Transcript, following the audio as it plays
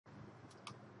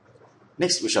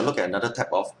Next, we shall look at another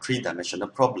type of three-dimensional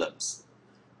problems.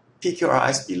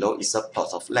 PQRS below is a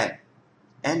plot of length,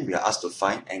 and we are asked to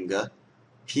find angle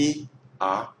PRS.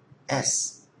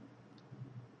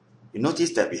 You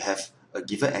notice that we have a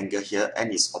given angle here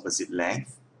and its opposite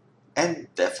length, and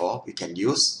therefore we can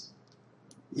use,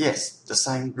 the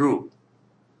sine rule.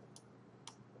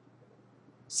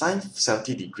 Sine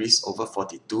 70 degrees over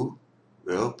 42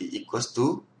 will be equals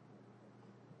to,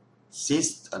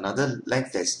 since another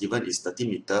length that is given is 30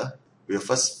 meter, we will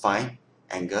first find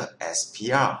angle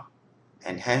SPR,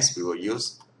 and hence we will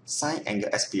use sine angle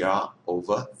SPR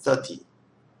over 30.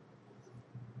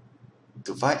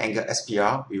 To find angle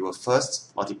SPR, we will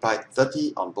first multiply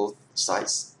 30 on both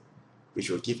sides, which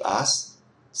will give us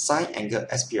sine angle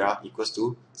SPR equals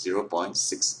to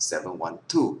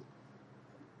 0.6712.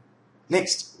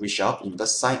 Next, we shall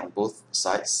inverse sine on both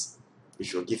sides,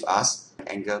 which will give us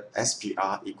angle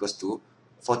SPR equals to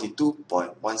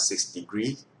 42.16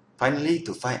 degrees. Finally,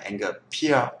 to find angle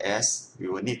PRS, we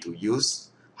will need to use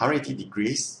 180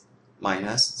 degrees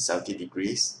minus 70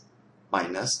 degrees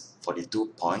minus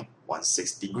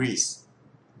 42.16 degrees.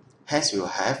 Hence, we will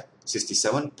have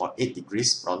 67.8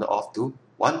 degrees rounded off to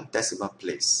 1 decimal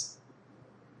place.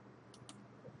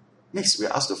 Next, we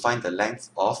are asked to find the length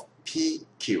of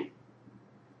PQ.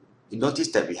 You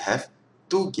notice that we have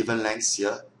two given lengths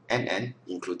here and an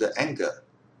included angle,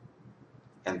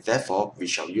 and therefore we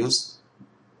shall use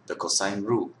the cosine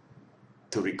rule.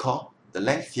 To recall, the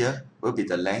length here will be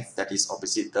the length that is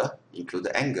opposite the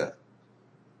included angle,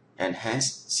 and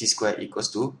hence c square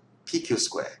equals to PQ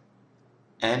square,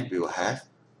 and we will have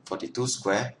 42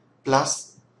 square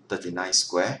plus 39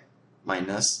 square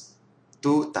minus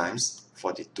 2 times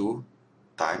 42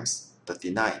 times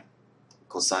 39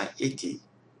 cosine 80.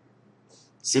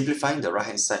 Simplifying the right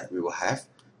hand side, we will have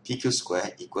PQ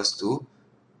square equals to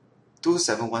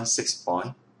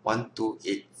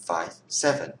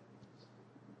 2716.12857.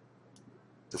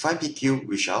 To find PQ,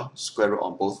 we shall square root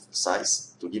on both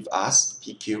sides to give us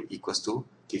PQ equals to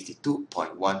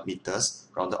 52.1 meters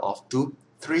rounded off to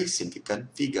 3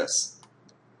 significant figures.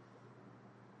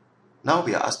 Now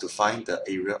we are asked to find the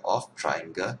area of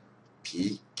triangle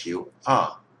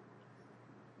PQR.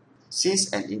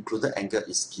 Since an included angle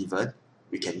is given,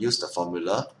 we can use the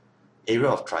formula area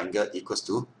of triangle equals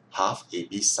to half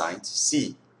AB sine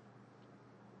C,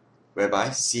 whereby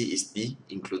C is the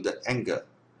included angle,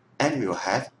 and we will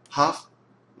have half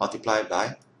multiplied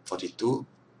by 42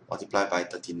 multiplied by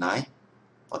 39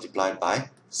 multiplied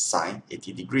by sine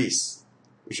 80 degrees,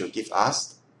 which will give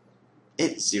us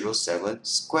 807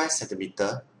 square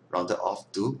centimeter rounded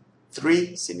off to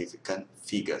 3 significant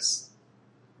figures.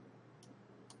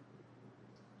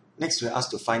 Next, we are asked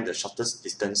to find the shortest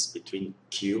distance between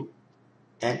Q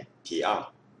and PR.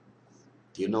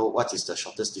 Do you know what is the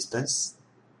shortest distance?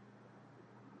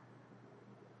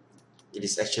 It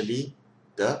is actually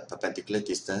the perpendicular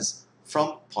distance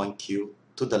from point Q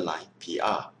to the line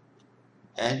PR,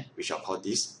 and we shall call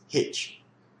this H.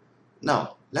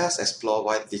 Now, let us explore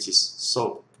why this is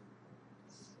so.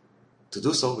 To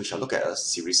do so, we shall look at a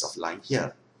series of lines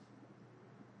here.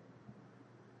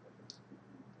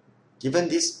 Given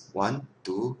this 1,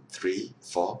 2, 3,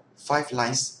 4, 5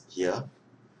 lines here,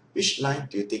 which line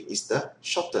do you think is the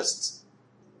shortest?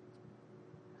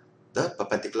 The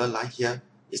perpendicular line here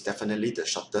is definitely the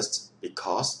shortest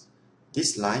because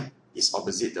this line is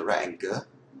opposite the right angle,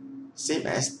 same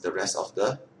as the rest of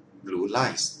the blue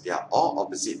lines. They are all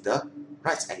opposite the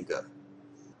right angle.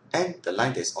 And the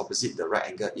line that is opposite the right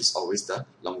angle is always the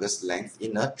longest length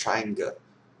in a triangle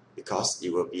because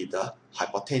it will be the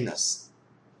hypotenuse.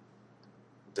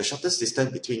 The shortest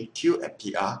distance between Q and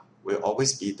PR will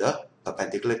always be the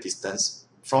perpendicular distance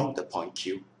from the point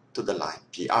Q to the line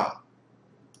PR.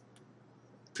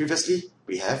 Previously,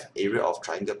 we have area of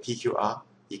triangle PQR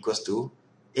equals to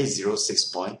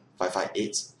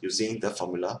 806.558 using the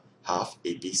formula half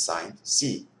AB sine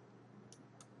C.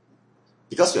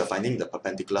 Because we are finding the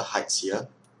perpendicular heights here,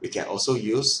 we can also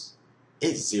use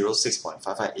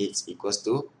 806.558 equals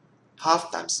to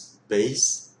half times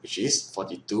base, which is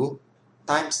 42,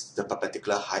 times the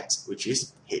perpendicular height, which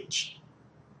is h.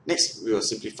 Next, we will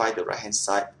simplify the right hand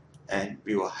side and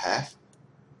we will have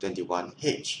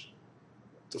 21h.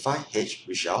 To find h,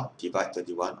 we shall divide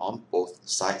 21 on both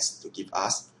sides to give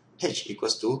us h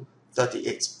equals to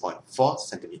 38.4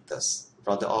 centimeters,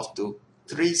 rounded off to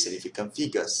 3 significant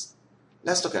figures.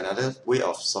 Let's look at another way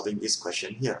of solving this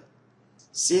question here.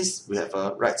 Since we have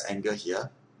a right angle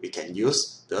here, we can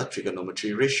use the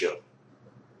trigonometry ratio.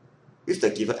 With the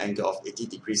given angle of 80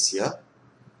 degrees here,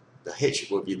 the h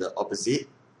will be the opposite,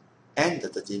 and the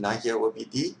 39 here will be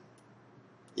the,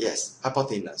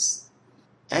 hypotenuse.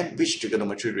 And which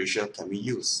trigonometry ratio can we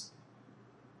use?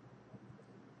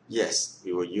 Yes,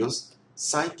 we will use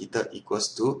sine theta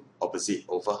equals to opposite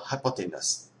over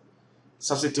hypotenuse.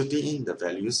 Substituting in the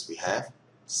values, we have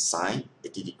sine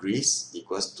 80 degrees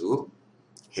equals to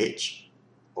h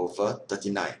over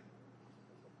 39.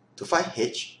 To find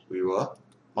h, we will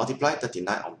multiply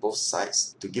 39 on both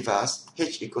sides to give us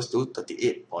h equals to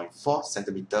 38.4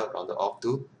 cm rounded off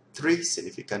to 3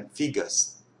 significant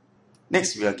figures.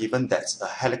 Next, we are given that a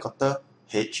helicopter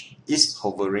H is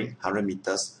hovering 100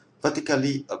 meters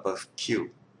vertically above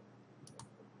Q.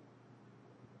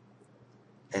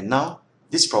 And now,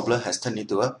 this problem has turned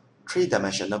into a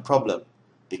three-dimensional problem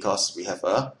because we have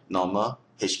a normal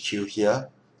HQ here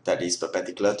that is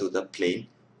perpendicular to the plane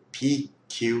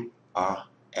PQRS.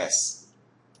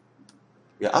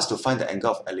 We are asked to find the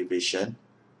angle of elevation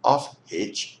of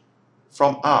H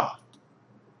from R.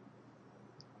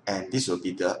 And this will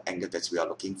be the angle that we are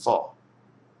looking for.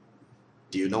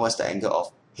 Do you know what's the angle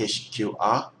of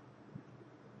HQR?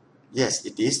 Yes,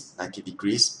 it is 90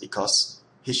 degrees because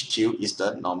HQ is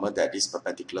the normal that is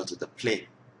perpendicular to the plane.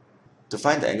 To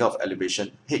find the angle of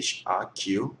elevation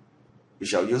HRQ, we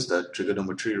shall use the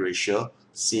trigonometry ratio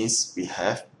since we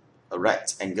have a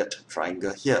right-angled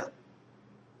triangle here.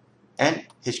 And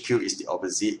HQ is the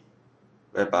opposite,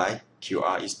 whereby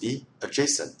QR is the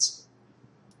adjacent.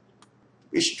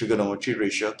 Which trigonometry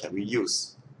ratio can we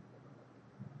use?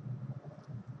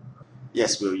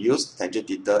 Yes, we'll use tangent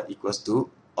theta equals to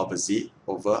opposite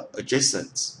over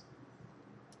adjacent.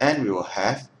 And we will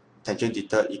have tangent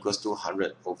theta equals to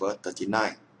 100 over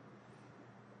 39.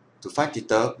 To find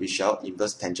theta, we shall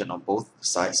inverse tangent on both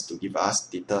sides to give us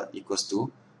theta equals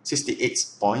to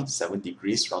 68.7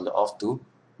 degrees rounded off to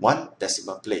 1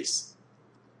 decimal place.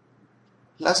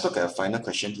 Let's look at a final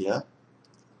question here.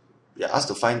 We are asked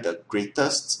to find the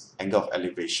greatest angle of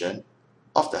elevation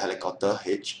of the helicopter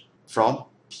H from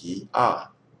PR.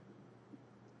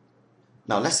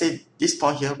 Now let's say this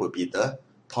point here will be the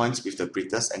point with the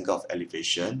greatest angle of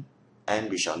elevation, and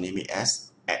we shall name it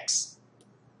as X.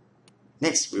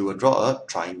 Next, we will draw a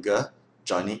triangle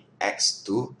joining X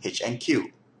to H and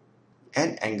Q.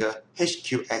 And angle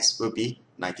HQX will be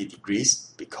 90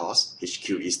 degrees because HQ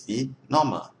is the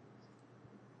normal.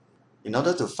 In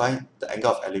order to find the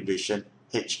angle of elevation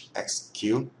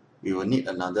HXQ, we will need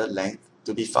another length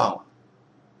to be found.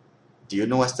 Do you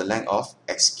know what's the length of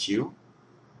XQ?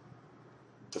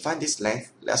 To find this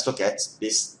length, let's look at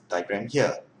this diagram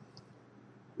here.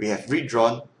 We have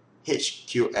redrawn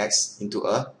HQX into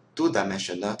a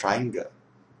two-dimensional triangle.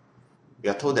 We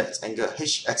are told that angle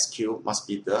HXQ must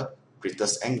be the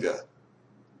greatest angle.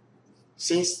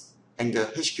 Since angle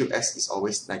HQX is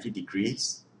always 90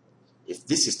 degrees, if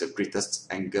this is the greatest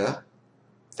angle,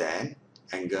 then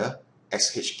angle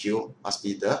XHQ must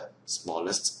be the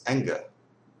smallest angle,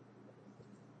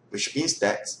 which means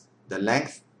that the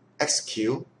length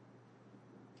XQ,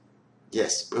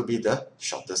 yes, will be the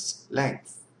shortest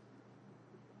length.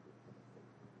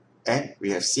 And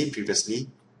we have seen previously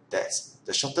that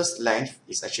the shortest length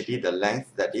is actually the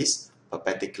length that is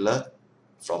perpendicular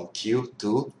from Q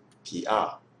to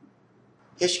PR.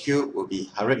 HQ will be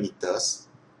 100 meters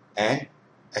and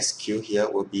SQ here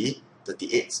will be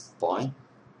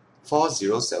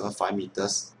 38.4075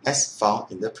 meters as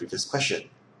found in the previous question.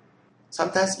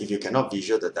 Sometimes if you cannot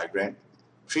visual the diagram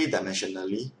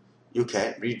three-dimensionally, you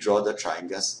can redraw the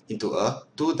triangles into a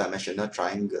two-dimensional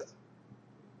triangle.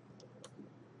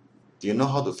 Do you know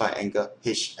how to find angle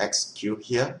HXQ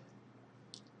here?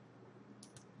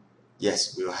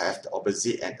 Yes, we will have the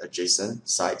opposite and adjacent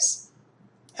sides,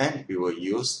 and we will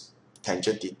use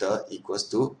tangent theta equals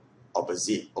to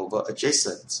opposite over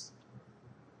adjacent.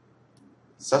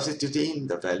 Substituting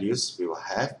the values, we will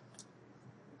have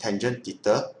tangent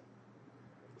theta,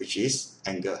 which is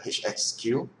angle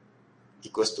HXQ,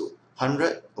 equals to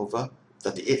 100 over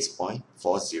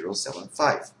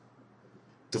 38.4075.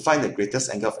 To find the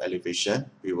greatest angle of elevation,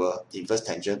 we will inverse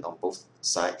tangent on both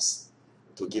sides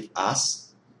to give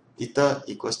us theta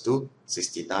equals to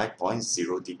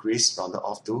 69.0 degrees rounded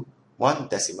off to 1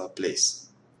 decimal place.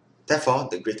 Therefore,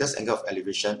 the greatest angle of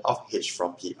elevation of H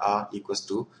from PR equals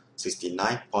to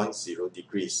 69.0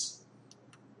 degrees.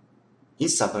 In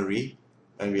summary,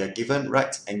 when we are given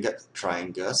right-angled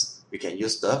triangles, we can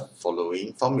use the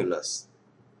following formulas.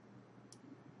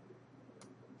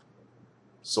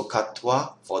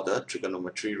 SOHCAHTOA for the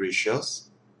trigonometry ratios,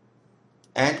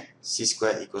 and C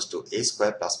squared equals to A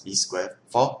squared plus B squared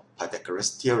for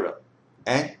Pythagoras theorem,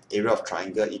 and area of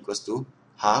triangle equals to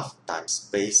half times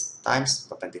base times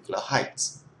perpendicular height.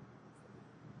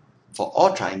 For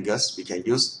all triangles, we can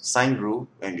use sine rule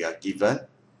when we are given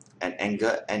an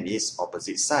angle and its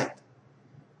opposite side.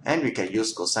 And we can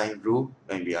use cosine rule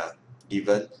when we are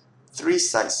given 3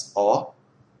 sides or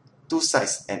 2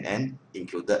 sides and an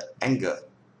included angle.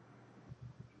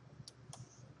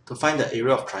 To find the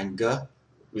area of triangle,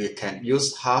 we can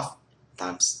use half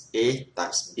times A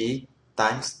times B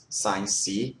times sine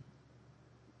C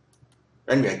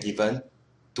when we are given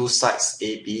 2 sides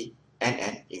AB and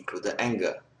an included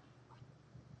angle.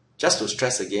 Just to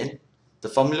stress again, the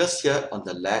formulas here on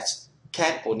the left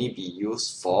can only be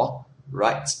used for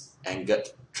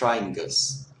right-angled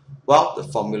triangles, while the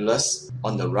formulas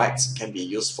on the right can be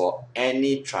used for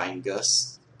any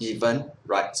triangles, even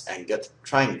right-angled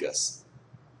triangles.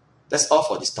 That's all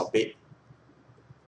for this topic.